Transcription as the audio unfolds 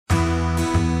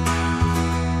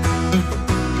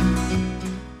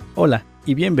Hola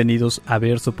y bienvenidos a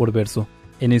Verso por Verso.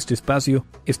 En este espacio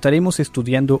estaremos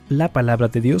estudiando la palabra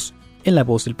de Dios en la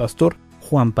voz del pastor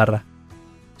Juan Parra.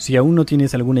 Si aún no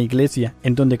tienes alguna iglesia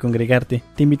en donde congregarte,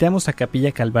 te invitamos a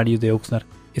Capilla Calvario de Oxnard.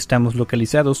 Estamos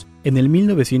localizados en el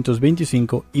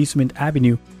 1925 Eastman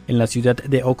Avenue, en la ciudad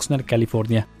de Oxnard,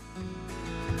 California.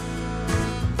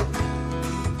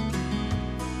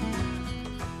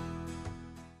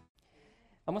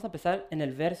 Vamos a empezar en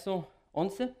el verso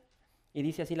 11 y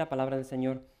dice así la palabra del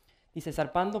Señor. Dice,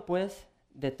 zarpando pues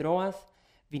de Troas,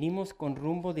 vinimos con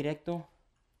rumbo directo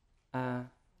a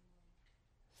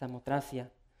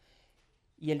Samotracia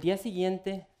y el día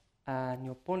siguiente a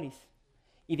Neópolis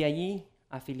y de allí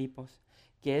a Filipos,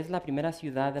 que es la primera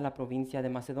ciudad de la provincia de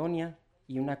Macedonia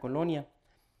y una colonia.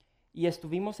 Y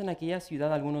estuvimos en aquella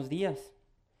ciudad algunos días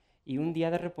y un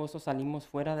día de reposo salimos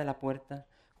fuera de la puerta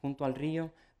junto al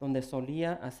río donde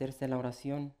solía hacerse la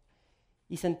oración.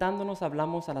 Y sentándonos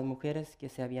hablamos a las mujeres que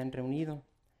se habían reunido.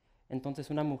 Entonces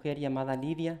una mujer llamada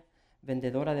Lidia,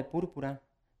 vendedora de púrpura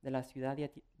de la ciudad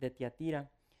de Tiatira,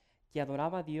 que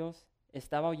adoraba a Dios,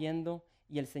 estaba oyendo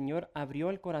y el Señor abrió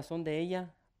el corazón de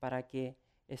ella para que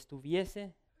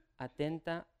estuviese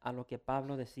atenta a lo que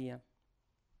Pablo decía.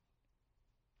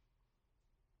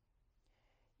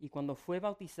 Y cuando fue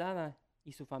bautizada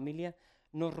y su familia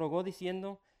nos rogó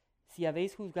diciendo, si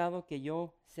habéis juzgado que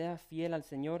yo sea fiel al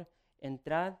Señor,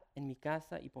 entrad en mi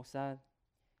casa y posad.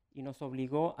 Y nos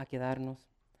obligó a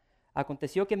quedarnos.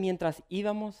 Aconteció que mientras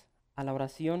íbamos a la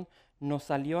oración, nos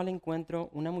salió al encuentro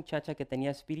una muchacha que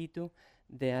tenía espíritu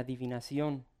de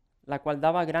adivinación, la cual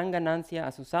daba gran ganancia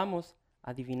a sus amos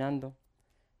adivinando.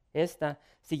 Esta,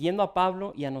 siguiendo a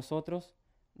Pablo y a nosotros,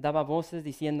 daba voces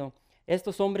diciendo,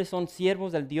 estos hombres son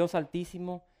siervos del Dios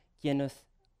Altísimo, quienes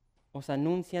os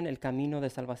anuncian el camino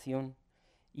de salvación.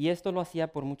 Y esto lo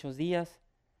hacía por muchos días,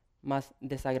 mas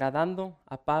desagradando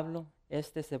a Pablo,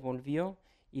 éste se volvió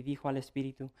y dijo al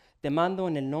espíritu, te mando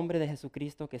en el nombre de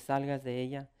Jesucristo que salgas de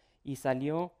ella. Y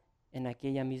salió en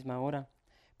aquella misma hora.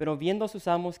 Pero viendo sus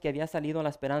amos que había salido la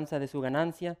esperanza de su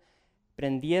ganancia,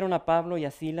 prendieron a Pablo y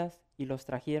a Silas y los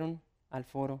trajeron al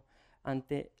foro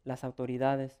ante las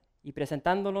autoridades. Y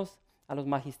presentándolos a los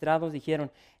magistrados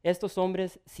dijeron, estos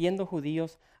hombres, siendo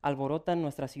judíos, alborotan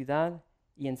nuestra ciudad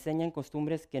y enseñan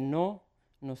costumbres que no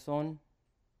nos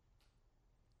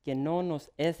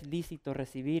es lícito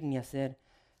recibir ni hacer,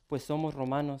 pues somos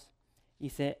romanos. Y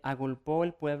se agolpó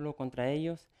el pueblo contra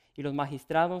ellos, y los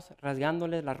magistrados,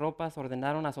 rasgándoles las ropas,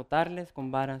 ordenaron azotarles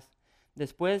con varas.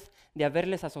 Después de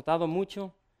haberles azotado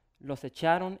mucho, los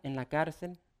echaron en la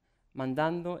cárcel,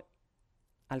 mandando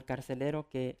al carcelero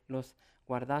que los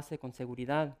guardase con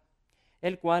seguridad,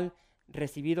 el cual,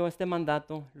 recibido este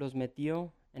mandato, los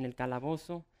metió en el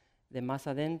calabozo de más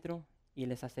adentro y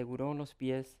les aseguró los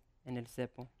pies en el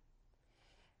cepo.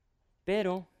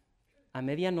 Pero a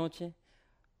medianoche,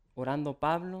 orando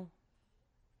Pablo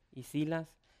y Silas,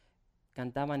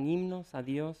 cantaban himnos a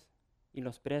Dios y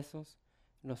los presos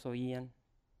los oían.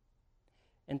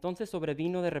 Entonces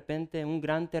sobrevino de repente un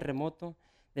gran terremoto,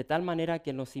 de tal manera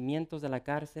que los cimientos de la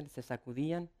cárcel se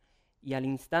sacudían y al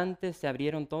instante se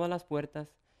abrieron todas las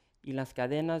puertas y las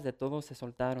cadenas de todos se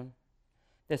soltaron.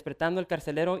 Despertando el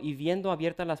carcelero y viendo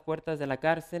abiertas las puertas de la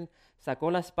cárcel,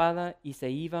 sacó la espada y se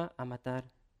iba a matar,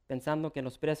 pensando que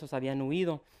los presos habían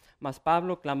huido. Mas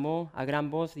Pablo clamó a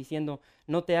gran voz diciendo,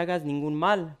 no te hagas ningún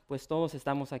mal, pues todos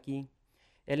estamos aquí.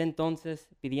 Él entonces,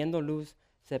 pidiendo luz,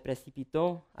 se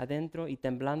precipitó adentro y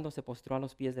temblando se postró a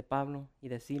los pies de Pablo y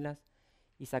de Silas,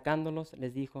 y sacándolos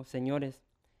les dijo, señores,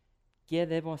 ¿qué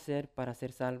debo hacer para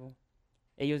ser salvo?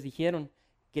 Ellos dijeron,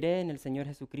 cree en el Señor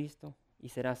Jesucristo y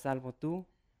serás salvo tú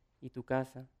y tu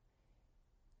casa.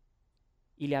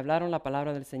 Y le hablaron la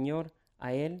palabra del Señor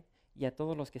a él y a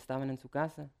todos los que estaban en su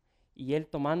casa. Y él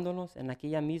tomándolos en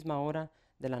aquella misma hora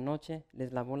de la noche,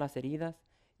 les lavó las heridas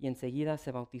y enseguida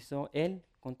se bautizó él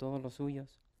con todos los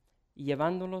suyos. Y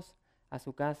llevándolos a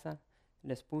su casa,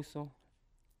 les puso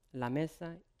la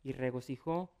mesa y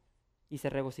se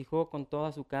regocijó con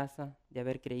toda su casa de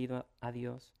haber creído a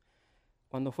Dios.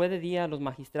 Cuando fue de día, los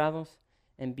magistrados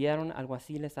enviaron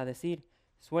alguaciles a decir,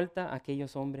 suelta a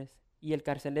aquellos hombres. Y el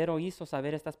carcelero hizo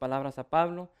saber estas palabras a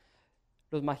Pablo,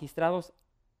 los magistrados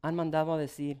han mandado a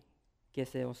decir que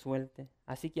se os suelte.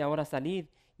 Así que ahora salid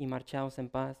y marchaos en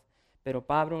paz. Pero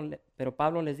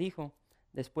Pablo les dijo,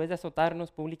 después de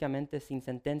azotarnos públicamente sin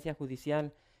sentencia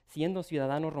judicial, siendo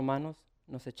ciudadanos romanos,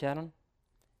 nos echaron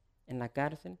en la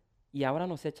cárcel y ahora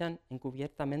nos echan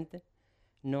encubiertamente.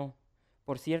 No,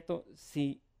 por cierto,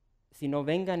 si no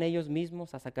vengan ellos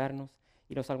mismos a sacarnos.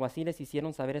 Y los alguaciles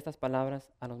hicieron saber estas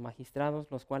palabras a los magistrados,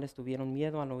 los cuales tuvieron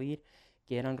miedo al oír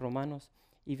que eran romanos.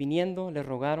 y viniendo les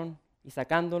rogaron, y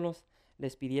sacándolos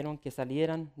les pidieron que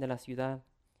salieran de la ciudad.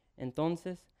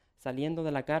 Entonces, saliendo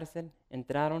de la cárcel,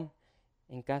 entraron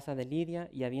en casa de Lidia,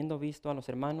 y habiendo visto a los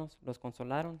hermanos, los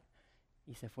consolaron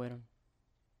y se fueron.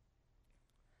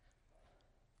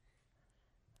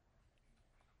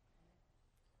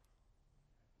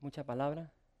 Mucha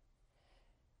palabra.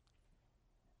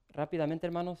 Rápidamente,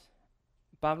 hermanos,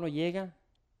 Pablo llega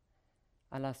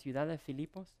a la ciudad de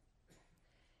Filipos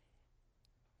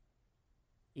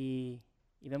y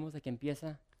vemos de que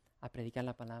empieza a predicar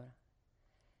la palabra.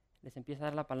 Les empieza a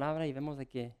dar la palabra y vemos de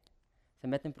que se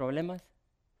meten problemas.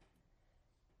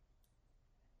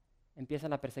 Empieza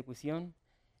la persecución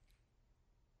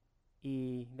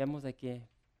y vemos de que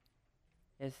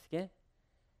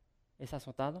es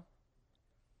azotado.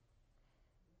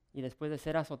 Y después de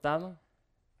ser azotado,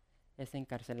 es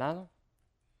encarcelado.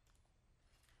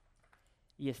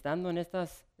 Y estando en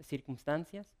estas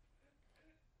circunstancias,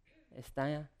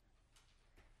 está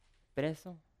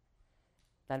preso,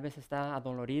 tal vez está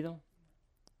adolorido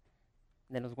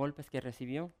de los golpes que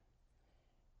recibió.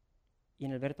 Y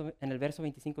en el verso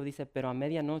 25 dice, pero a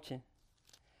medianoche,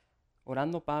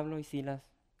 orando Pablo y Silas,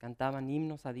 cantaban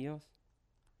himnos a Dios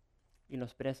y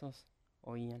los presos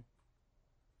oían.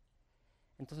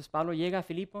 Entonces Pablo llega a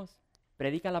Filipos,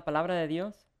 predica la palabra de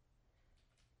Dios,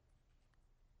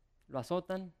 lo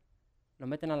azotan, lo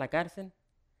meten a la cárcel.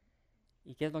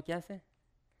 ¿Y qué es lo que hace?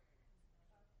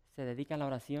 Se dedica a la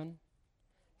oración,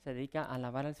 se dedica a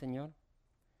alabar al Señor.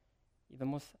 Y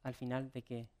vemos al final de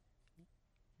que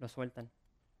lo sueltan.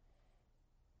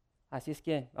 Así es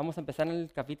que vamos a empezar en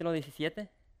el capítulo 17.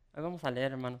 Hoy vamos a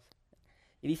leer, hermanos.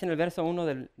 Y dice en el verso 1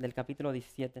 del capítulo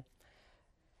 17.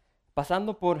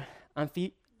 Pasando por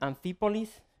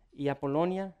Anfípolis y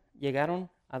Apolonia, llegaron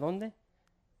 ¿a dónde?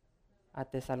 A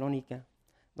Tesalónica,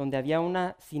 donde había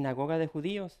una sinagoga de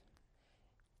judíos.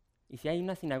 Y si hay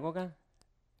una sinagoga,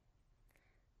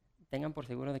 tengan por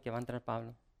seguro de que va a entrar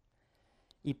Pablo.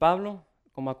 Y Pablo,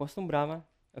 como acostumbraba,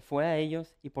 fue a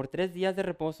ellos y por 3 días de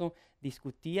reposo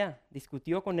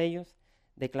discutió con ellos,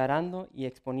 declarando y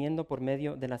exponiendo por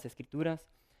medio de las Escrituras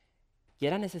que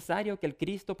era necesario que el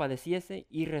Cristo padeciese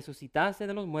y resucitase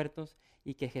de los muertos,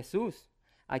 y que Jesús,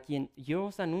 a quien yo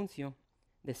os anuncio,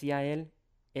 decía él,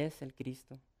 es el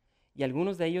Cristo. Y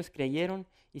algunos de ellos creyeron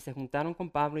y se juntaron con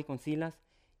Pablo y con Silas,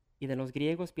 y de los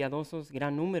griegos piadosos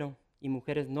gran número, y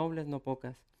mujeres nobles no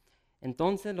pocas.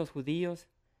 Entonces los judíos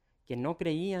que no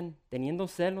creían, teniendo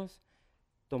celos,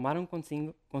 tomaron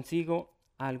consigo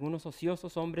a algunos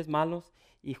ociosos hombres malos,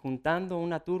 y juntando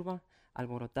una turba,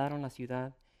 alborotaron la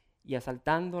ciudad, y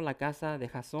asaltando la casa de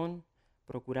Jasón,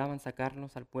 procuraban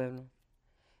sacarlos al pueblo.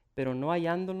 Pero no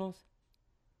hallándolos,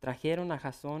 trajeron a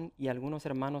Jasón y algunos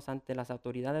hermanos ante las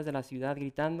autoridades de la ciudad,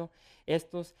 gritando,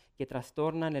 estos que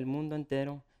trastornan el mundo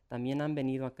entero, también han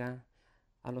venido acá,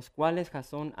 a los cuales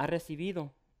Jasón ha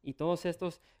recibido, y todos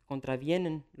estos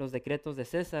contravienen los decretos de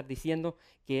César, diciendo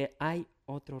que hay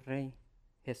otro rey,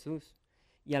 Jesús.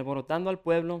 Y alborotando al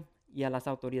pueblo y a las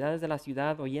autoridades de la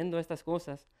ciudad, oyendo estas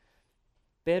cosas,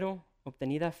 pero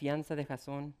obtenida fianza de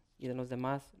Jasón y de los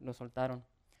demás, lo soltaron.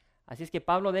 Así es que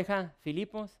Pablo deja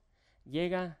Filipos,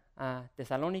 llega a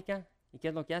Tesalónica, ¿y qué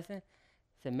es lo que hace?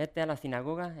 Se mete a la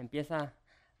sinagoga, empieza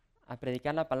a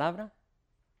predicar la palabra.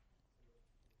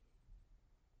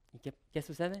 ¿Y qué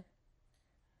sucede?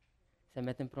 Se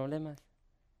mete en problemas.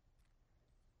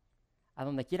 A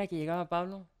donde quiera que llegaba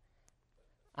Pablo,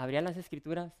 abría las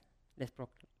Escrituras,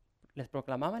 les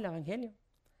proclamaba el Evangelio.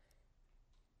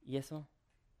 Y eso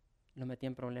lo metía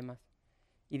en problemas.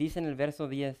 Y dice en el verso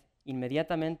 10,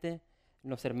 inmediatamente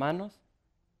los hermanos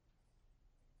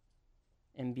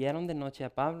enviaron de noche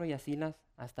a Pablo y a Silas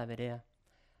hasta Berea.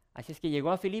 Así es que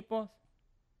llegó a Filipos,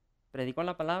 predicó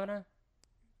la palabra,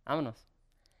 vámonos.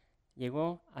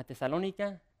 Llegó a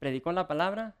Tesalónica, predicó la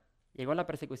palabra, llegó la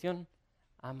persecución,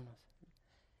 vámonos.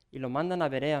 Y lo mandan a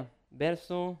Berea,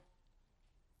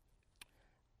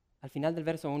 al final del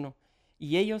verso 1.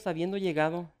 Y ellos, habiendo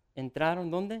llegado, entraron,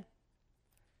 ¿dónde?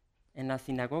 En la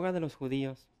sinagoga de los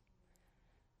judíos.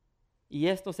 Y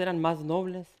estos eran más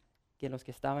nobles que los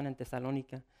que estaban en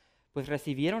Tesalónica, pues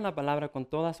recibieron la palabra con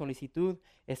toda solicitud,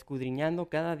 escudriñando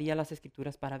cada día las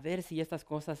Escrituras para ver si estas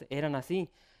cosas eran así.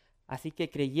 Así que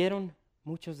creyeron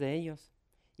muchos de ellos,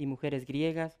 y mujeres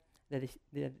griegas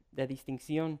de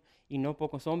distinción, y no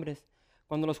pocos hombres.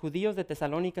 Cuando los judíos de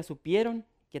Tesalónica supieron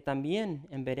que también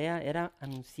en Berea era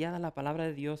anunciada la palabra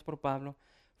de Dios por Pablo,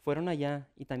 fueron allá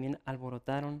y también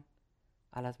alborotaron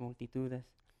a las multitudes.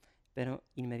 Pero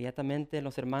inmediatamente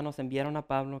los hermanos enviaron a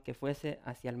Pablo que fuese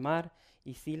hacia el mar,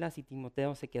 y Silas y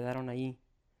Timoteo se quedaron ahí.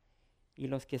 y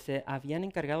los que se habían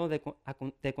encargado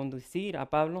de conducir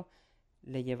a Pablo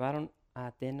le llevaron a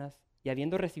Atenas, y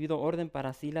habiendo recibido orden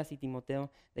para Silas y Timoteo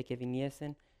de que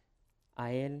viniesen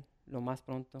a él lo más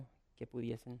pronto que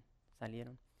pudiesen,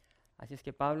 salieron. Así es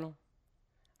que Pablo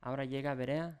ahora llega a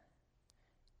Berea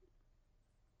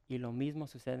y lo mismo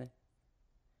sucede.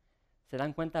 ¿Se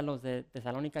dan cuenta los de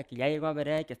Tesalónica que ya llegó a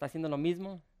Berea y que está haciendo lo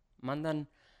mismo? Mandan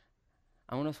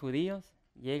a unos judíos,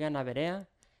 llegan a Berea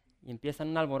y empiezan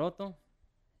un alboroto.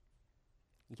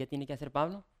 ¿Y qué tiene que hacer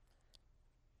Pablo?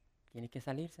 Tiene que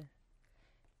salirse.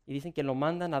 Y dicen que lo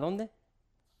mandan ¿a dónde?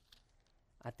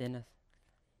 A Atenas.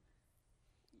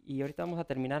 Y ahorita vamos a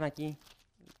terminar aquí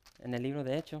en el libro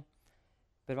de Hechos,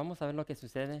 pero vamos a ver lo que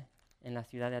sucede en la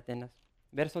ciudad de Atenas.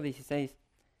 Verso 16.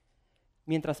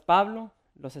 Mientras Pablo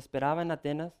los esperaba en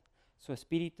Atenas, su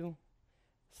espíritu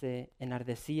se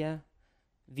enardecía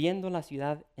viendo la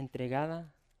ciudad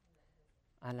entregada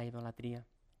a la idolatría.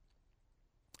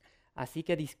 Así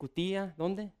que discutía,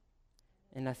 ¿dónde?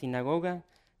 En la sinagoga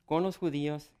con los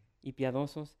judíos y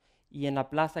piadosos, y en la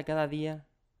plaza cada día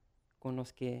con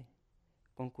los que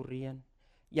concurrían.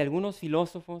 Y algunos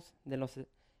filósofos de los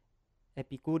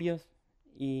epicúreos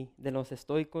y de los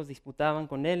estoicos disputaban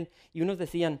con él, y unos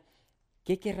decían,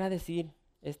 ¿qué querrá decir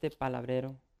este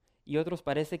palabrero? Y otros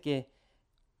parece que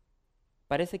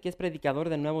es predicador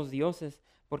de nuevos dioses,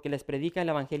 porque les predica el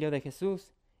evangelio de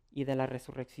Jesús y de la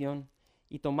resurrección.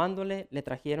 Y tomándole, le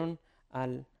trajeron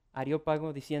al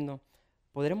Areópago diciendo,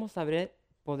 ¿podremos saber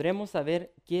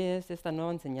qué es esta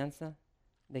nueva enseñanza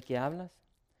de que hablas?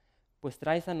 Pues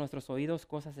traes a nuestros oídos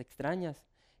cosas extrañas.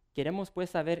 Queremos pues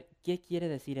saber qué quiere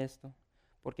decir esto,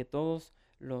 porque todos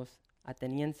los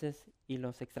atenienses y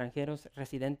los extranjeros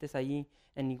residentes allí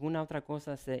en ninguna otra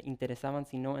cosa se interesaban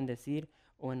sino en decir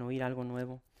o en oír algo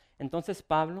nuevo. Entonces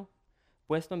Pablo,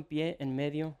 puesto en pie en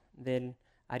medio del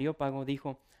Areópago,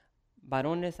 dijo,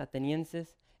 varones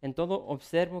atenienses, en todo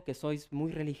observo que sois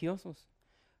muy religiosos,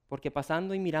 porque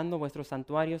pasando y mirando vuestros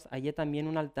santuarios hallé también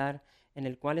un altar en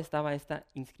el cual estaba esta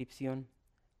inscripción,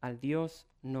 al Dios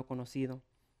no conocido,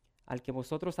 al que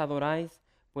vosotros adoráis,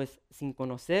 pues sin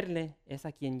conocerle es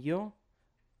a quien yo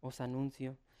os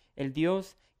anuncio, el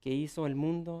Dios que hizo el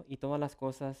mundo y todas las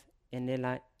cosas en él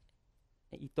hay,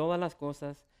 y todas las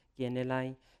cosas que en él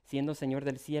hay, siendo Señor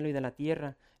del cielo y de la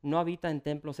tierra, no habita en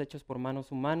templos hechos por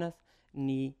manos humanas,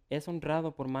 ni es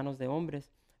honrado por manos de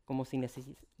hombres, como si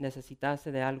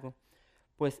necesitase de algo,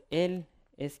 pues Él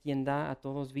es quien da a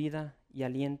todos vida y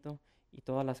aliento y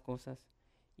todas las cosas,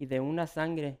 y de una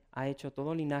sangre ha hecho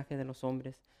todo linaje de los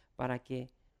hombres, para que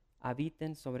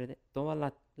habiten sobre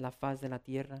toda la faz de la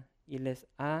tierra, y les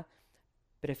ha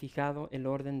prefijado el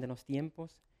orden de los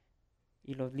tiempos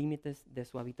y los límites de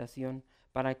su habitación,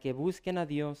 para que busquen a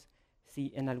Dios,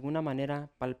 si en alguna manera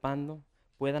palpando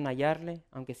puedan hallarle,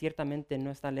 aunque ciertamente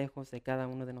no está lejos de cada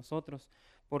uno de nosotros,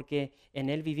 porque en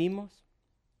Él vivimos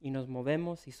y nos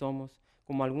movemos y somos,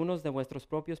 como algunos de vuestros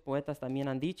propios poetas también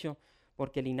han dicho,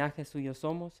 porque linaje suyo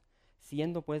somos,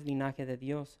 siendo pues linaje de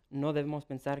Dios. No debemos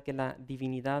pensar que la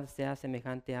divinidad sea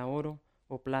semejante a oro,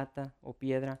 o plata, o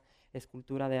piedra,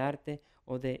 escultura de arte,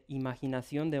 o de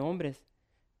imaginación de hombres,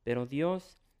 pero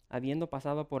Dios, habiendo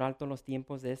pasado por alto los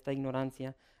tiempos de esta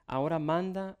ignorancia, ahora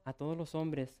manda a todos los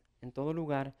hombres en todo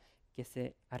lugar que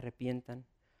se arrepientan,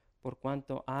 por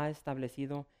cuanto ha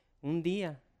establecido un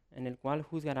día en el cual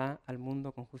juzgará al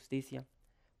mundo con justicia,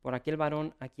 por aquel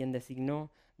varón a quien designó,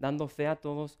 dando fe a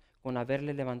todos con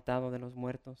haberle levantado de los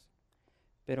muertos.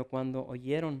 Pero cuando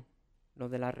oyeron lo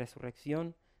de la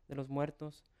resurrección de los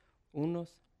muertos,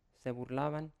 unos se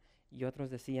burlaban y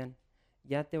otros decían,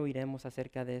 ya te oiremos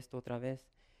acerca de esto otra vez.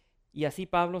 Y así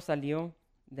Pablo salió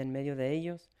de en medio de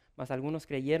ellos, mas algunos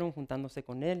creyeron juntándose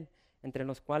con él, entre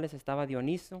los cuales estaba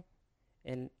Dioniso,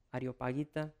 el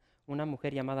Areopagita, una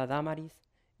mujer llamada Dámaris,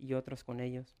 y otros con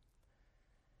ellos.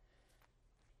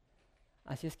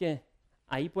 Así es que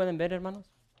ahí pueden ver,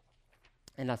 hermanos,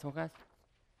 en las hojas,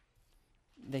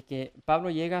 de que Pablo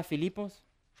llega a Filipos,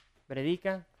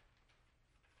 predica,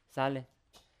 sale.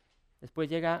 Después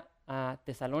llega a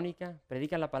Tesalónica,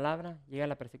 predica la palabra, llega a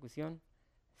la persecución,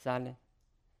 sale.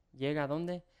 Llega a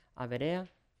dónde? A Berea,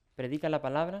 predica la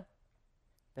palabra,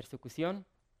 persecución,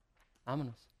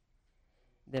 vámonos.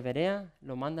 De Berea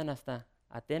lo mandan hasta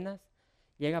Atenas,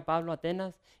 llega Pablo a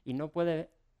Atenas y no puede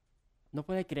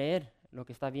creer lo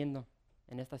que está viendo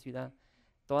en esta ciudad.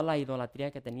 Toda la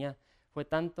idolatría que tenía, fue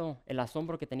tanto el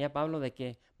asombro que tenía Pablo de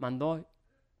que mandó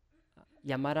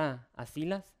llamar a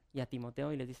Silas y a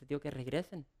Timoteo y les dice, tío, que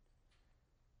regresen.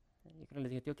 Yo creo que les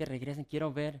digo, tío, que regresen,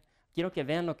 quiero que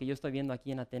vean lo que yo estoy viendo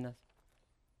aquí en Atenas.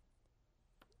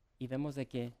 Y vemos de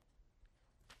que,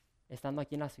 estando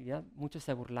aquí en la ciudad, muchos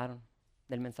se burlaron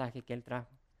del mensaje que él trajo.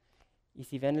 Y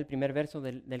si ven el primer verso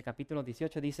del capítulo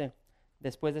 18, dice,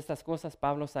 después de estas cosas,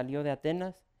 Pablo salió de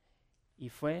Atenas y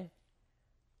fue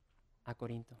a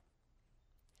Corinto.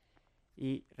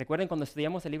 Y recuerden cuando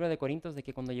estudiamos el libro de Corintios, de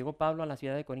que cuando llegó Pablo a la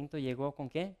ciudad de Corinto, ¿llegó con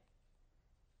qué?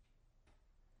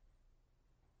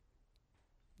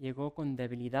 Llegó con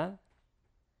debilidad,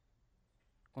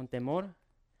 con temor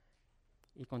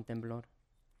y con temblor.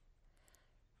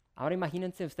 Ahora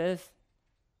imagínense ustedes,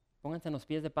 pónganse en los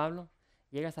pies de Pablo,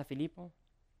 llegas a Filipo,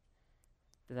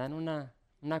 te dan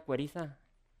una cueriza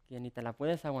que ni te la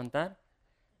puedes aguantar,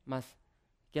 más,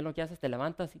 ¿qué es lo que haces? Te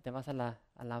levantas y te vas a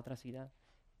la otra ciudad.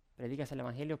 Predicas el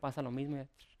evangelio, pasa lo mismo.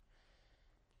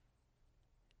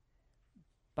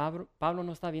 Pablo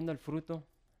no está viendo el fruto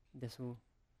de su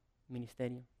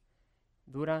ministerio.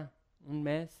 Dura un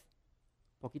mes,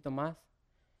 poquito más,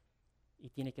 y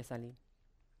tiene que salir.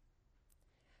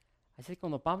 Así que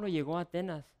cuando Pablo llegó a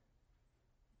Atenas,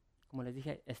 como les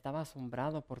dije, estaba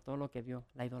asombrado por todo lo que vio,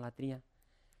 la idolatría.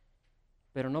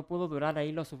 Pero no pudo durar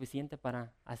ahí lo suficiente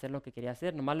para hacer lo que quería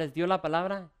hacer. Nomás les dio la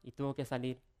palabra y tuvo que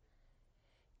salir.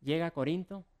 Llega a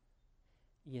Corinto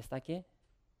y ¿está qué?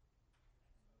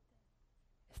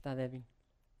 Está débil.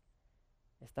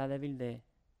 Está débil de...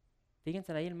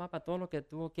 Fíjense ahí el mapa, todo lo que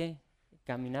tuvo que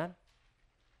caminar.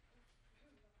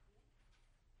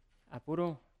 A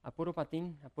puro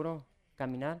patín, a puro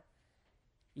caminar.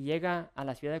 Y llega a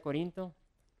la ciudad de Corinto,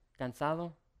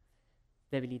 cansado,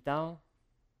 debilitado.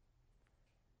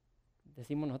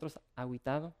 Decimos nosotros,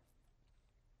 agüitado.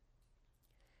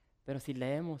 Pero si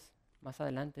leemos más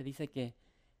adelante, dice que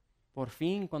por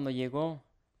fin cuando llegó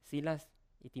Silas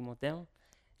y Timoteo,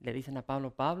 le dicen a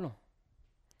Pablo, Pablo,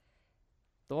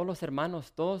 todos los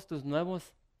hermanos, todos tus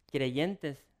nuevos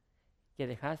creyentes que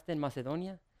dejaste en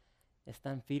Macedonia,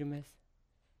 están firmes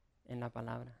en la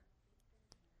palabra.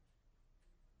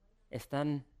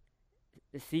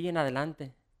 Siguen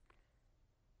adelante.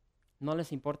 No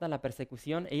les importa la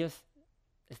persecución, ellos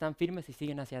están firmes y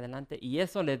siguen hacia adelante. Y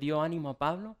eso le dio ánimo a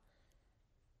Pablo,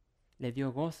 le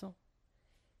dio gozo.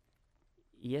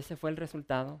 Y ese fue el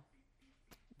resultado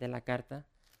de la carta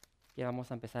que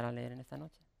vamos a empezar a leer en esta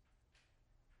noche.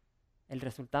 El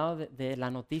resultado de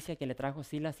la noticia que le trajo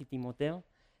Silas y Timoteo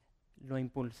lo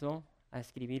impulsó a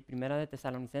escribir Primera de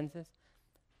Tesalonicenses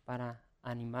para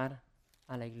animar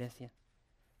a la iglesia.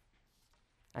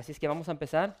 Así es que vamos a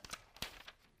empezar.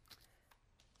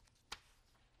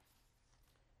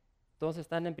 ¿Todos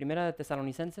están en Primera de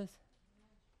Tesalonicenses?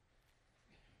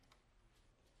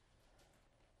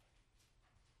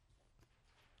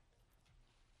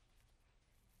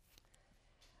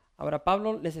 Ahora,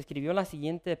 Pablo les escribió la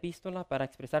siguiente epístola para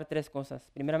expresar tres cosas.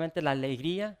 Primeramente, la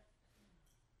alegría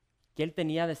que él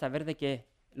tenía de saber de que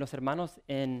los hermanos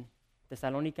en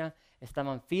Tesalónica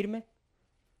estaban firmes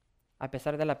a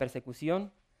pesar de la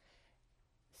persecución.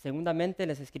 Segundamente,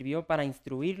 les escribió para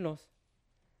instruirlos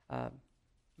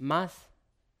más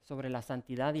sobre la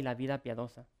santidad y la vida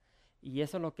piadosa. Y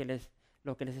eso lo que les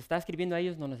está escribiendo a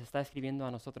ellos nos está escribiendo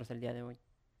a nosotros el día de hoy.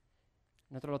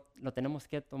 Nosotros lo tenemos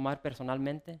que tomar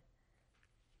personalmente,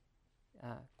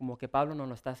 como que Pablo nos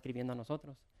lo está escribiendo a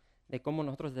nosotros, de cómo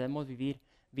nosotros debemos vivir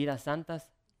vidas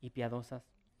santas y piadosas.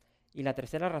 Y la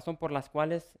tercera razón por las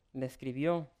cuales le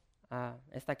escribió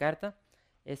esta carta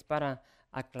es para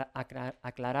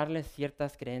aclararles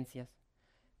ciertas creencias.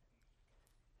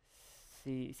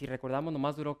 Si recordamos,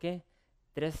 nomás duró ¿qué?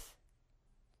 Tres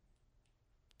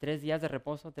días de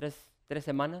reposo, tres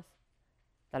semanas,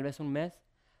 tal vez un mes.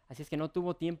 Así es que no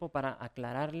tuvo tiempo para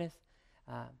aclararles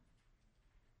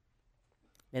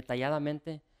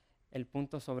detalladamente el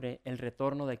punto sobre el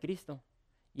retorno de Cristo.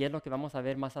 Y es lo que vamos a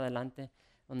ver más adelante,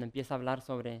 donde empieza a hablar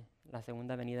sobre la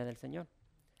segunda venida del Señor.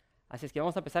 Así es que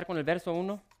vamos a empezar con el verso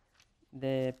 1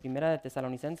 de Primera de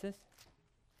Tesalonicenses.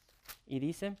 Y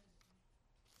dice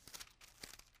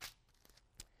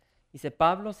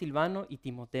Pablo, Silvano y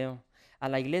Timoteo, a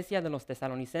la iglesia de los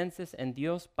tesalonicenses en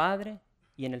Dios Padre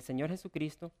y en el Señor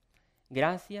Jesucristo,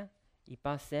 gracia y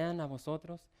paz sean a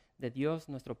vosotros de Dios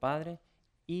nuestro Padre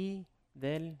y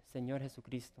del Señor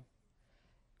Jesucristo.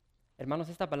 Hermanos,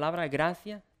 esta palabra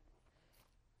gracia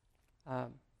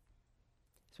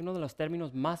es uno de los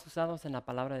términos más usados en la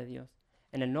palabra de Dios.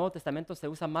 En el Nuevo Testamento se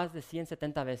usa más de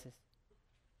 170 veces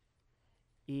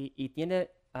y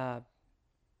tiene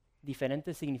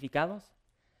diferentes significados.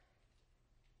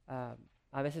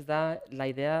 A veces da la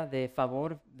idea de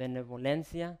favor,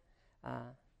 benevolencia,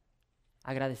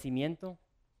 agradecimiento,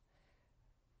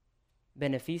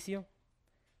 beneficio.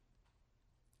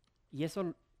 Y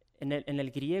eso en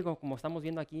el griego, como estamos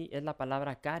viendo aquí, es la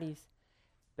palabra caris,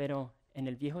 pero en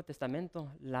el Viejo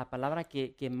Testamento la palabra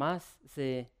que más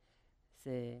se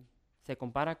se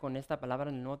compara con esta palabra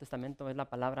en el Nuevo Testamento, es la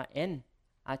palabra en,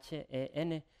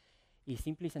 H-E-N, y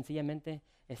simple y sencillamente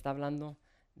está hablando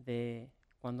de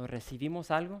cuando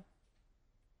recibimos algo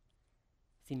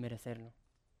sin merecerlo.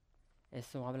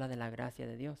 Eso habla de la gracia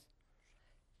de Dios.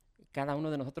 Cada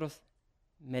uno de nosotros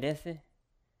merece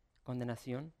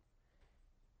condenación,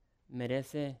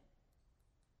 merece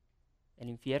el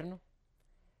infierno,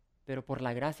 pero por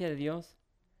la gracia de Dios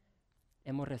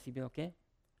hemos recibido ¿qué?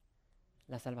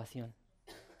 La salvación.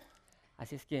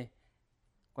 Así es que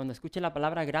cuando escuche la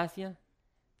palabra gracia,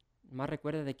 más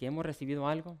recuerde de que hemos recibido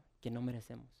algo que no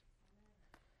merecemos.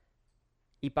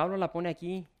 Y Pablo la pone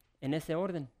aquí en ese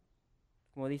orden,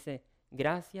 como dice,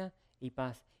 gracia y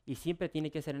paz. Y siempre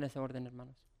tiene que ser en ese orden,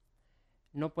 hermanos.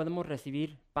 No podemos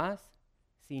recibir paz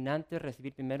sin antes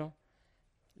recibir primero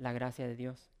la gracia de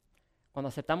Dios. Cuando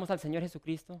aceptamos al Señor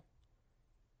Jesucristo,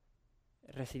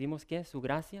 recibimos ¿qué? Su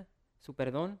gracia, su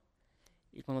perdón.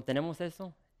 Y cuando tenemos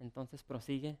eso, entonces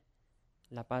prosigue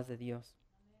la paz de Dios.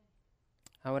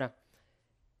 Ahora,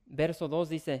 verso 2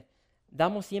 dice,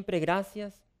 damos siempre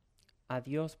gracias a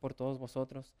Dios por todos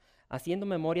vosotros, haciendo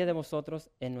memoria de vosotros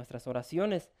en nuestras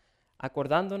oraciones,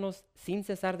 acordándonos sin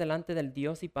cesar delante del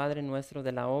Dios y Padre nuestro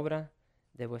de la obra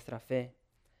de vuestra fe,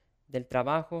 del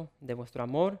trabajo de vuestro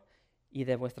amor y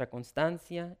de vuestra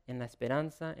constancia en la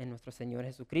esperanza en nuestro Señor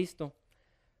Jesucristo,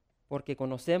 porque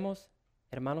conocemos,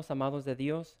 hermanos amados de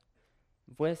Dios,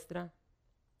 vuestra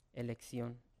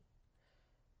elección.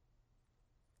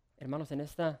 Hermanos, en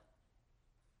esta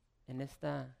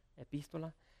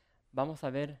epístola vamos a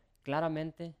ver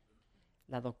claramente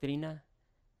la doctrina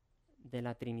de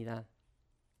la Trinidad.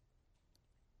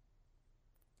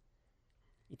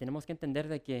 Y tenemos que entender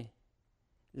de que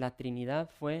la Trinidad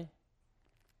fue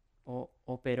o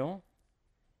operó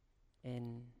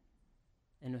en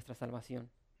nuestra salvación.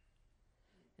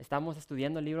 Estamos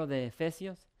estudiando el libro de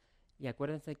Efesios y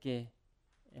acuérdense que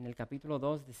en el capítulo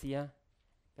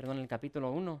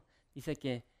 1 dice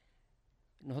que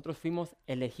nosotros fuimos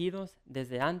elegidos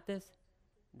desde antes,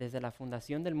 desde la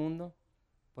fundación del mundo,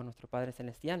 por nuestro Padre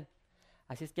Celestial.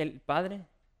 Así es que el Padre,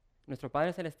 nuestro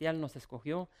Padre Celestial nos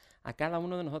escogió a cada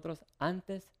uno de nosotros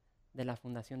antes de la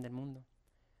fundación del mundo.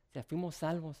 O sea, fuimos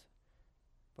salvos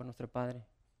por nuestro Padre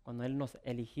cuando Él nos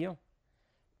eligió.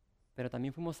 Pero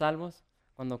también fuimos salvos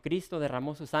cuando Cristo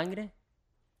derramó su sangre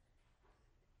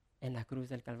en la cruz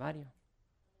del Calvario.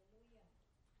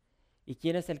 ¿Y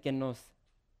quién es el que nos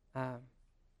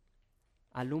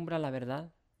alumbra la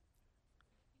verdad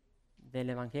del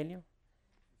Evangelio?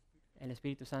 El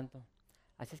Espíritu Santo.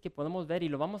 Así es que podemos ver, y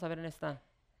lo vamos a ver en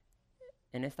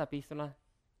esta epístola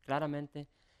claramente,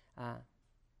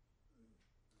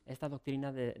 esta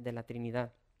doctrina de la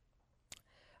Trinidad.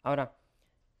 Ahora,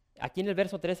 aquí en el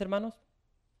verso 3, hermanos,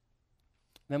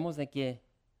 vemos de que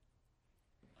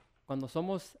cuando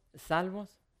somos salvos,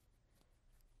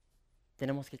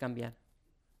 tenemos que cambiar.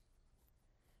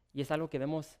 Y es algo que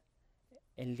vemos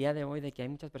el día de hoy, de que hay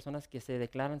muchas personas que se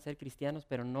declaran ser cristianos,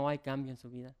 pero no hay cambio en su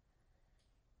vida.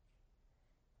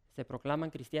 Se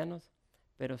proclaman cristianos,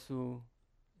 pero su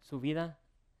vida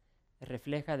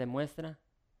refleja, demuestra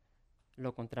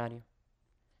lo contrario.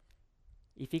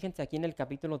 Y fíjense aquí en el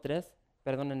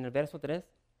en el verso 3,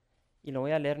 y lo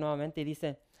voy a leer nuevamente, y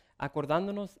dice,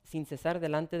 acordándonos sin cesar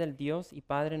delante del Dios y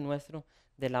Padre nuestro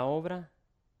de la obra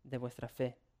de vuestra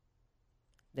fe,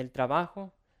 del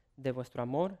trabajo de vuestro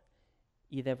amor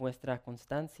y de vuestra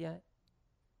constancia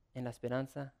en la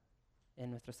esperanza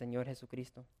en nuestro Señor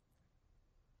Jesucristo.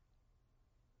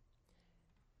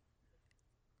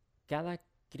 Cada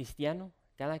cristiano,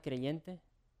 cada creyente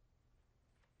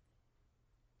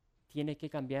tiene que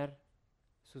cambiar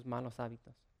sus malos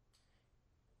hábitos.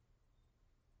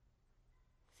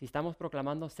 Si estamos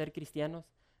proclamando ser cristianos,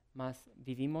 mas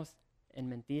vivimos en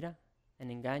mentira, en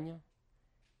engaño,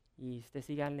 y usted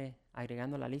sígale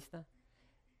agregando la lista,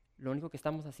 lo único que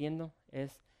estamos haciendo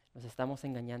es nos estamos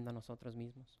engañando a nosotros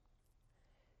mismos.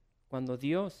 Cuando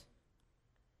Dios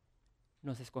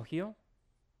nos escogió,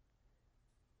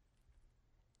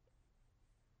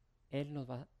 Él nos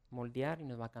va a moldear y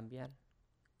nos va a cambiar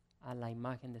a la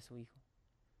imagen de su Hijo.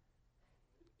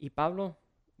 Y Pablo,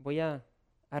 voy a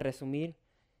resumir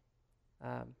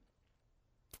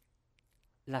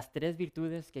las 3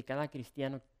 virtudes que cada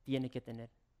cristiano tiene que tener.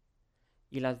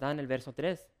 Y las da en el verso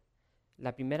 3.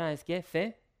 La primera es que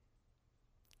fe,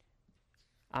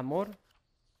 amor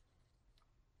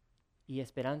y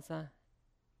esperanza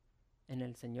en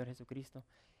el Señor Jesucristo.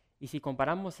 Y si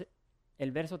comparamos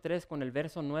el verso 3 con el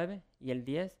verso 9 y el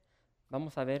 10,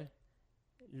 vamos a ver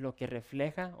lo que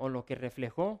refleja o lo que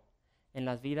reflejó en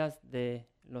las vidas de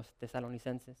los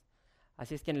tesalonicenses.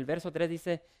 Así es que en el verso 3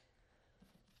 dice,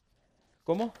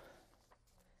 ¿Cómo?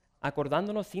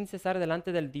 Acordándonos sin cesar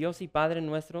delante del Dios y Padre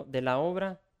nuestro de la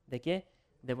obra, ¿de qué?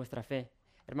 De vuestra fe.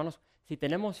 Hermanos, si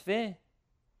tenemos fe,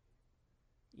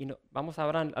 vamos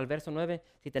ahora al verso 9,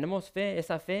 si tenemos fe,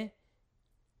 esa fe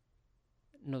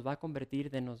nos va a convertir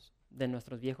de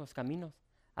nuestros viejos caminos.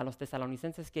 A los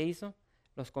tesalonicenses, ¿qué hizo?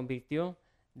 Los convirtió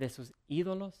de sus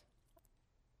ídolos,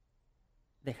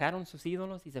 dejaron sus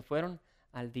ídolos y se fueron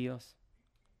al Dios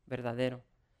verdadero.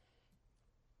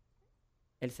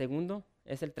 El segundo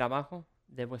es el trabajo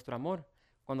de vuestro amor.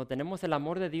 Cuando tenemos el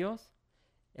amor de Dios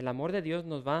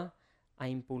nos va a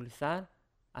impulsar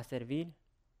a servir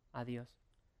a Dios.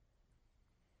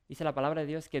 Dice la palabra de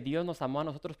Dios que Dios nos amó a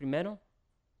nosotros primero.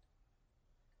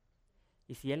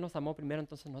 Y si Él nos amó primero,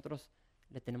 entonces nosotros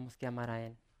le tenemos que amar a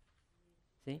Él.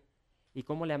 ¿Sí? ¿Y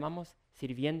cómo le amamos?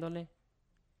 Sirviéndole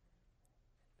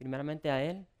primeramente a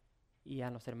Él y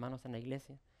a los hermanos en la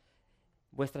iglesia.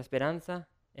 Vuestra esperanza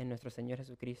en nuestro Señor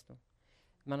Jesucristo.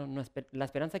 Hermano, la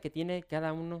esperanza que tiene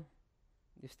cada uno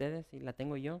de ustedes, y la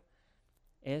tengo yo,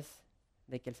 es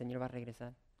de que el Señor va a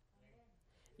regresar.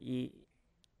 Y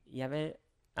a ver,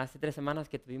 hace 3 semanas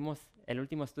que tuvimos el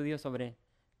último estudio sobre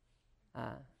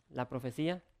la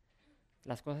profecía,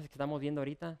 las cosas que estamos viendo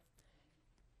ahorita,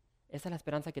 esa es la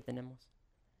esperanza que tenemos,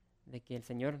 de que el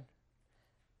Señor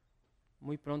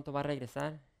muy pronto va a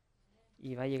regresar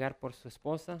y va a llegar por su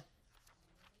esposa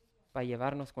para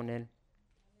llevarnos con Él.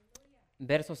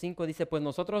 Verso 5 dice, pues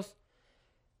nuestro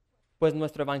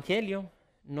evangelio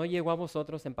no llegó a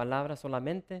vosotros en palabras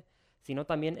solamente, sino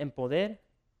también en poder,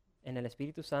 en el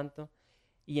Espíritu Santo,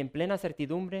 y en plena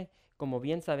certidumbre, como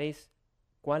bien sabéis,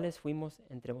 cuáles fuimos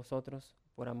entre vosotros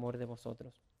por amor de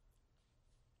vosotros.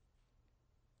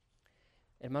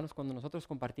 Hermanos, cuando nosotros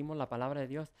compartimos la palabra de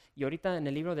Dios, y ahorita en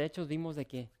el libro de Hechos vimos de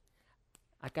que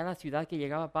a cada ciudad que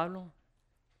llegaba Pablo,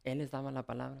 él les daba la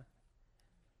palabra.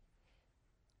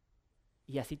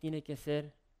 Y así tiene que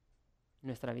ser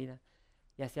nuestra vida,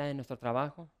 ya sea en nuestro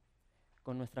trabajo,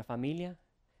 con nuestra familia,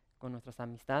 con nuestras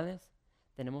amistades,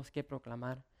 tenemos que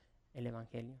proclamar el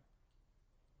Evangelio.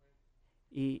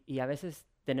 Y a veces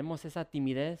tenemos esa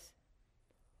timidez,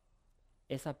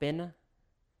 esa pena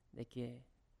de que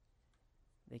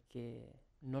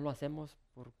no lo hacemos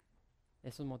por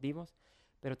esos motivos,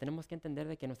 pero tenemos que entender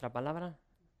de que nuestra palabra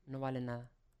no vale nada.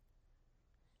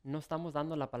 No estamos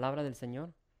dando la palabra del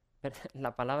Señor,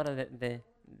 la palabra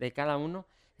de cada uno,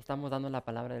 estamos dando la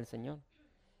palabra del Señor.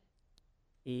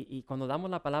 Y cuando damos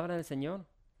la palabra del Señor,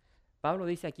 Pablo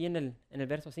dice aquí en el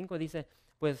verso 5, dice,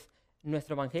 pues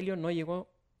nuestro evangelio no llegó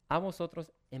a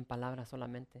vosotros en palabras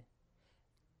solamente.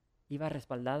 Iba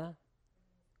respaldada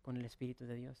con el Espíritu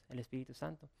de Dios, el Espíritu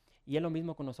Santo. Y es lo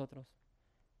mismo con nosotros.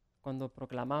 Cuando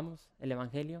proclamamos el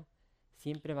evangelio,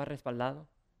 siempre va respaldado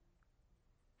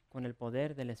con el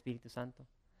poder del Espíritu Santo.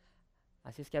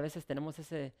 Así es que a veces tenemos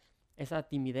esa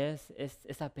timidez,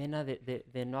 esa pena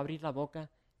de no abrir la boca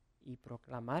y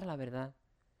proclamar la verdad.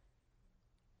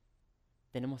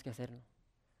 Tenemos que hacerlo,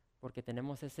 porque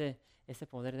tenemos ese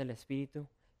poder del Espíritu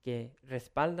que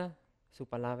respalda su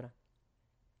palabra.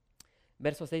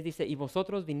 Verso 6 dice, y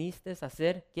vosotros vinisteis a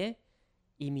ser, ¿qué?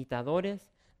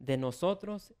 Imitadores de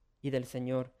nosotros y del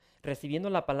Señor, recibiendo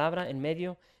la palabra en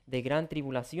medio de gran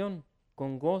tribulación,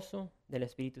 con gozo del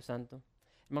Espíritu Santo.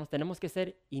 Hermanos, tenemos que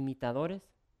ser imitadores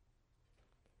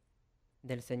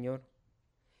del Señor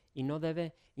y no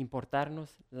debe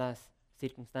importarnos las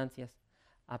circunstancias.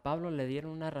 A Pablo le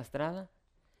dieron una arrastrada,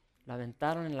 lo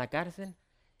aventaron en la cárcel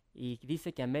y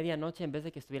dice que a medianoche, en vez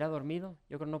de que estuviera dormido,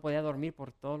 yo creo que no podía dormir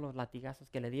por todos los latigazos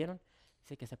que le dieron,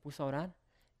 dice que se puso a orar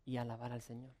y a alabar al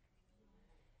Señor.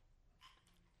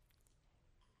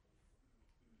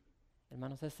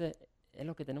 Hermanos, ese es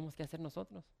lo que tenemos que hacer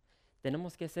nosotros.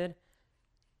 Tenemos que ser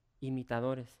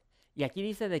imitadores. Y aquí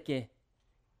dice de que,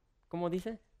 ¿cómo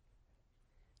dice?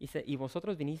 Dice, y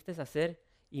vosotros vinisteis a ser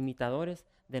imitadores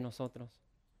de nosotros.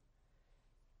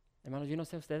 Hermanos, yo no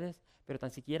sé ustedes, pero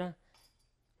tan siquiera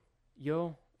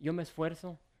yo me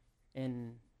esfuerzo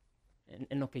en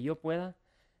lo que yo pueda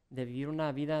de vivir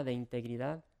una vida de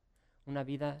integridad, una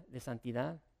vida de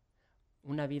santidad,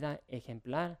 una vida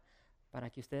ejemplar, para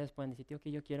que ustedes puedan decir, tío,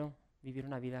 que yo quiero vivir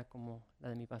una vida como la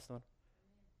de mi pastor.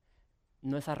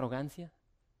 No es arrogancia,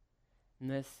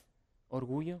 no es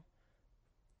orgullo.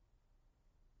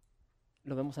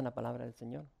 Lo vemos en la palabra del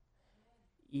Señor.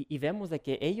 Y vemos de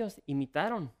que ellos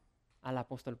imitaron al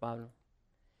apóstol Pablo.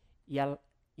 Y al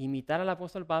imitar al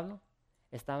apóstol Pablo,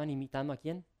 estaban imitando ¿a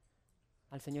quién?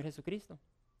 Al Señor Jesucristo.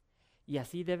 Y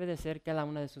así debe de ser cada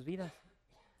una de sus vidas.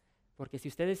 Porque si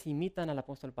ustedes imitan al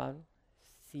apóstol Pablo,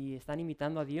 si están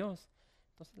imitando a Dios,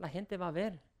 entonces la gente va a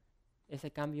ver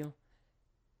ese cambio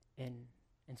en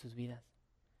en sus vidas.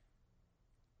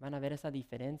 Van a ver esa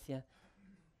diferencia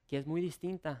que es muy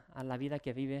distinta a la vida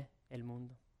que vive el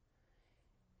mundo.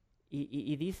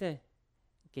 Y dice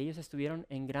que ellos estuvieron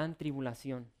en gran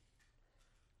tribulación.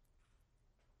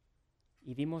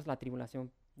 Y vimos la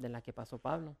tribulación de la que pasó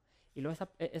Pablo. Y luego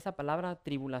esa palabra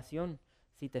tribulación,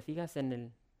 si te fijas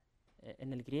en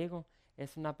el griego,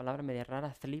 es una palabra media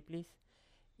rara, thliplis,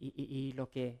 y lo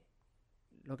que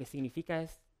significa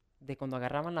es de cuando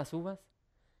agarraban las uvas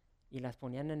y las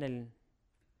ponían en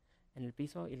el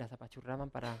piso y las apachurraban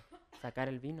para sacar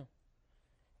el vino.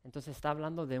 Entonces está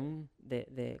hablando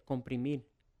de comprimir.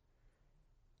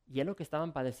 Y es lo que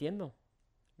estaban padeciendo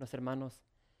los hermanos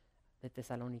de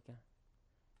Tesalónica.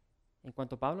 En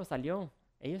cuanto Pablo salió,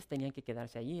 ellos tenían que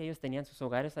quedarse allí, ellos tenían sus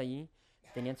hogares allí,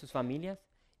 tenían sus familias,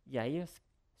 y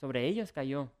sobre ellos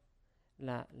cayó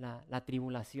la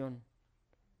tribulación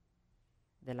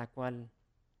de la cual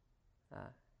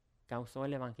causó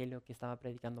el evangelio que estaba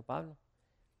predicando Pablo.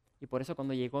 Y por eso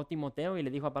cuando llegó Timoteo y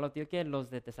le dijo a Pablo, tío, que los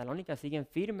de Tesalónica siguen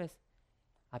firmes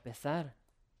a pesar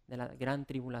de la gran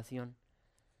tribulación.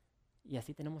 Y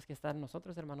así tenemos que estar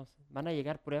nosotros, hermanos. Van a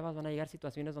llegar pruebas, van a llegar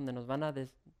situaciones donde nos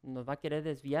va a querer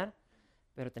desviar,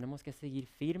 pero tenemos que seguir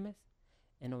firmes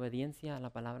en obediencia a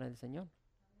la palabra del Señor.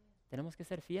 Tenemos que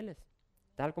ser fieles,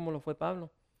 tal como lo fue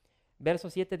Pablo. Verso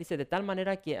 7 dice, de tal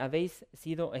manera que habéis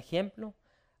sido ejemplo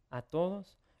a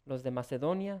todos los de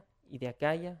Macedonia y de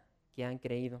Acaya que han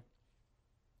creído.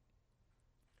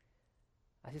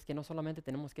 Así es que no solamente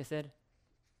tenemos que ser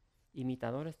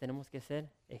imitadores, tenemos que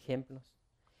ser ejemplos.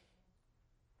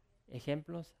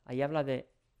 Ejemplos, ahí habla de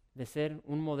ser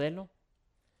un modelo,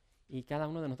 y cada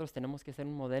uno de nosotros tenemos que ser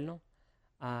un modelo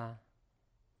a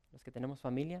los que tenemos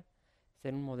familia,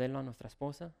 ser un modelo a nuestra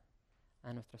esposa,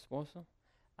 a nuestro esposo,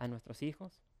 a nuestros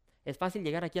hijos. Es fácil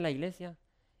llegar aquí a la iglesia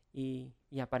y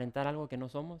aparentar algo que no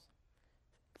somos,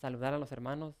 saludar a los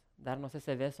hermanos, darnos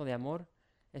ese beso de amor,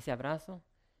 ese abrazo,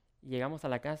 y llegamos a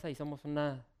la casa y somos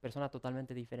una persona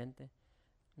totalmente diferente,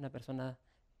 una persona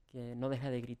que no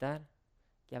deja de gritar,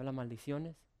 que habla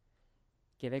maldiciones,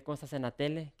 que ve cosas en la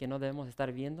tele que no debemos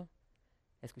estar viendo,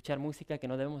 escuchar música que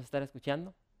no debemos estar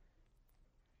escuchando.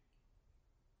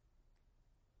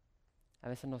 A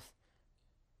veces nos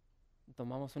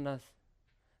tomamos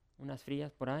unas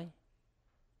frías por ahí,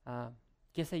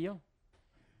 qué sé yo.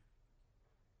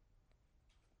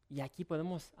 Y aquí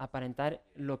podemos aparentar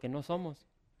lo que no somos.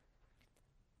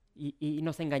 Y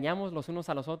nos engañamos los unos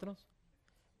a los otros,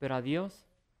 pero a Dios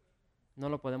no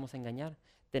lo podemos engañar.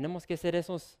 Tenemos que ser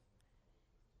esos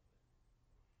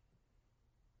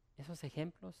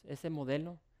ejemplos, ese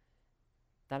modelo,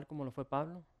 tal como lo fue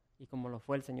Pablo y como lo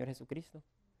fue el Señor Jesucristo.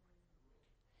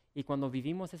 Y cuando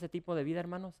vivimos ese tipo de vida,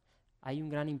 hermanos, hay un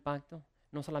gran impacto,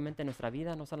 no solamente en nuestra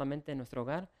vida, no solamente en nuestro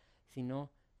hogar, sino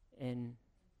en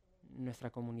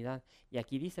nuestra comunidad. Y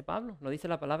aquí dice Pablo, lo dice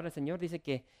la palabra del Señor, dice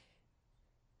que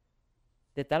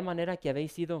de tal manera que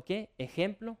habéis sido, ¿qué?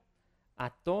 Ejemplo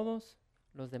a todos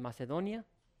los de Macedonia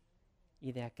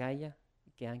y de Acaya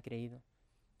que han creído.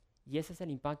 Y ese es el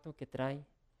impacto que trae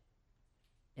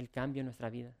el cambio en nuestra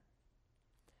vida.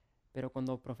 Pero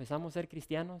cuando profesamos ser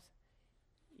cristianos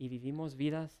y vivimos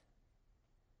vidas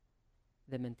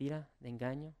de mentira, de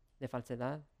engaño, de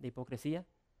falsedad, de hipocresía,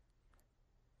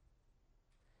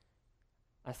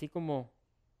 así como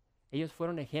ellos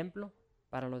fueron ejemplo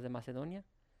para los de Macedonia,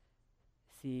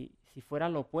 si fuera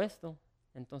lo opuesto,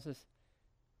 entonces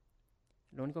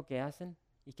lo único que hacen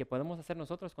y que podemos hacer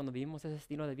nosotros cuando vivimos ese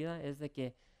estilo de vida es de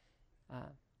que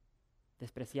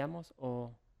despreciamos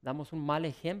o damos un mal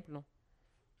ejemplo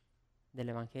del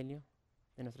Evangelio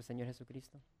de nuestro Señor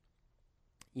Jesucristo.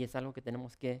 Y es algo que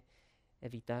tenemos que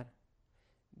evitar.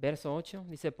 Verso 8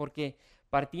 dice, porque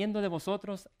partiendo de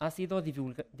vosotros ha sido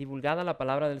divulgada la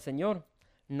palabra del Señor,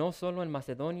 no solo en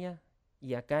Macedonia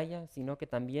y Acaya, sino que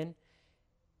también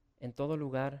en todo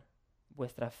lugar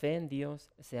vuestra fe en Dios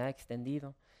se ha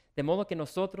extendido, de modo que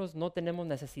nosotros no tenemos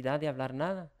necesidad de hablar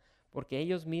nada, porque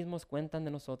ellos mismos cuentan de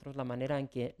nosotros la manera en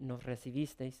que nos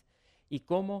recibisteis y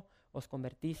cómo os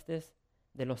convertisteis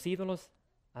de los ídolos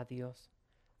a Dios,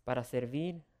 para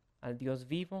servir al Dios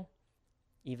vivo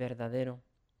y verdadero,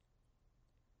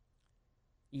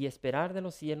 y esperar de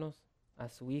los cielos a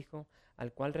su Hijo,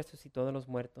 al cual resucitó de los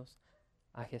muertos,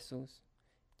 a Jesús,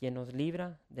 quien nos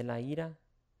libra de la ira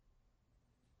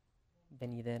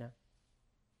venidera.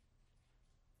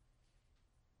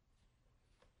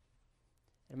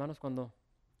 Hermanos, cuando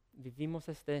vivimos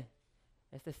este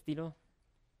estilo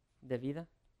de vida,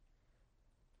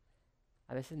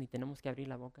 a veces ni tenemos que abrir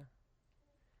la boca.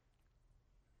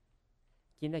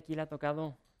 ¿Quién de aquí le ha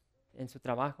tocado en su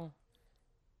trabajo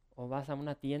o vas a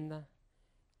una tienda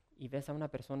y ves a una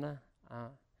persona,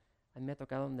 a mí me ha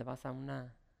tocado donde vas a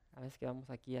veces que vamos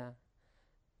aquí a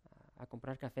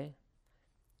comprar café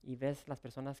y ves las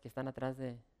personas que están atrás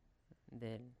del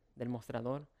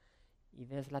mostrador y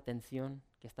ves la tensión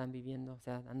que están viviendo, o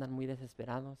sea, andan muy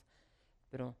desesperados,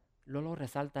 pero luego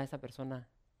resalta a esa persona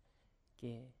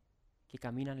que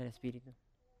camina en el Espíritu,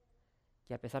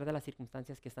 que a pesar de las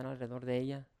circunstancias que están alrededor de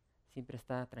ella, siempre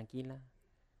está tranquila,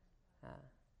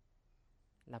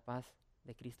 la paz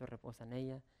de Cristo reposa en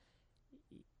ella.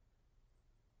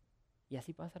 Y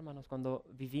así pasa, hermanos, cuando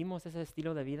vivimos ese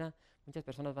estilo de vida, muchas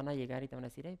personas van a llegar y te van a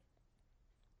decir, hey,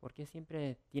 ¿por qué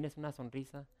siempre tienes una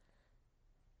sonrisa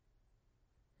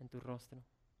en tu rostro?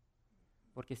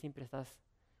 ¿Por qué siempre estás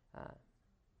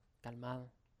calmado?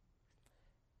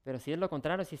 Pero si es lo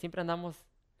contrario, si siempre andamos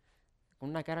con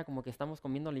una cara como que estamos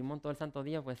comiendo limón todo el santo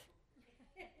día, pues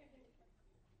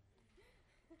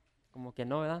como que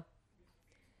no, ¿verdad?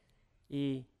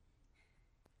 Y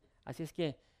así es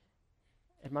que,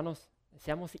 hermanos,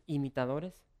 seamos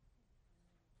imitadores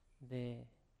del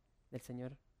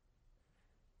Señor,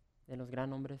 de los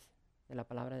gran hombres de la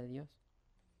palabra de Dios,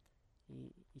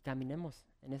 y caminemos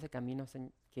en ese camino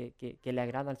que le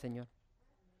agrada al Señor.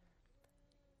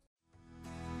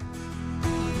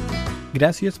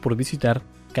 Gracias por visitar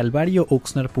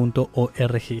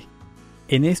calvariooxnard.org.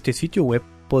 En este sitio web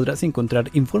podrás encontrar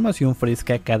información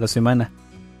fresca cada semana,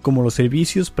 como los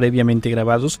servicios previamente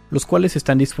grabados, los cuales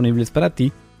están disponibles para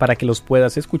ti para que los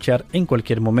puedas escuchar en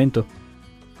cualquier momento.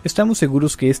 Estamos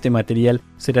seguros que este material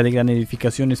será de gran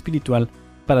edificación espiritual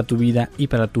para tu vida y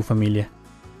para tu familia.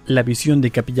 La visión de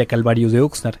Capilla Calvario de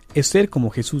Oxnard es ser como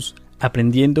Jesús,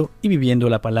 aprendiendo y viviendo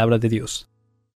la palabra de Dios.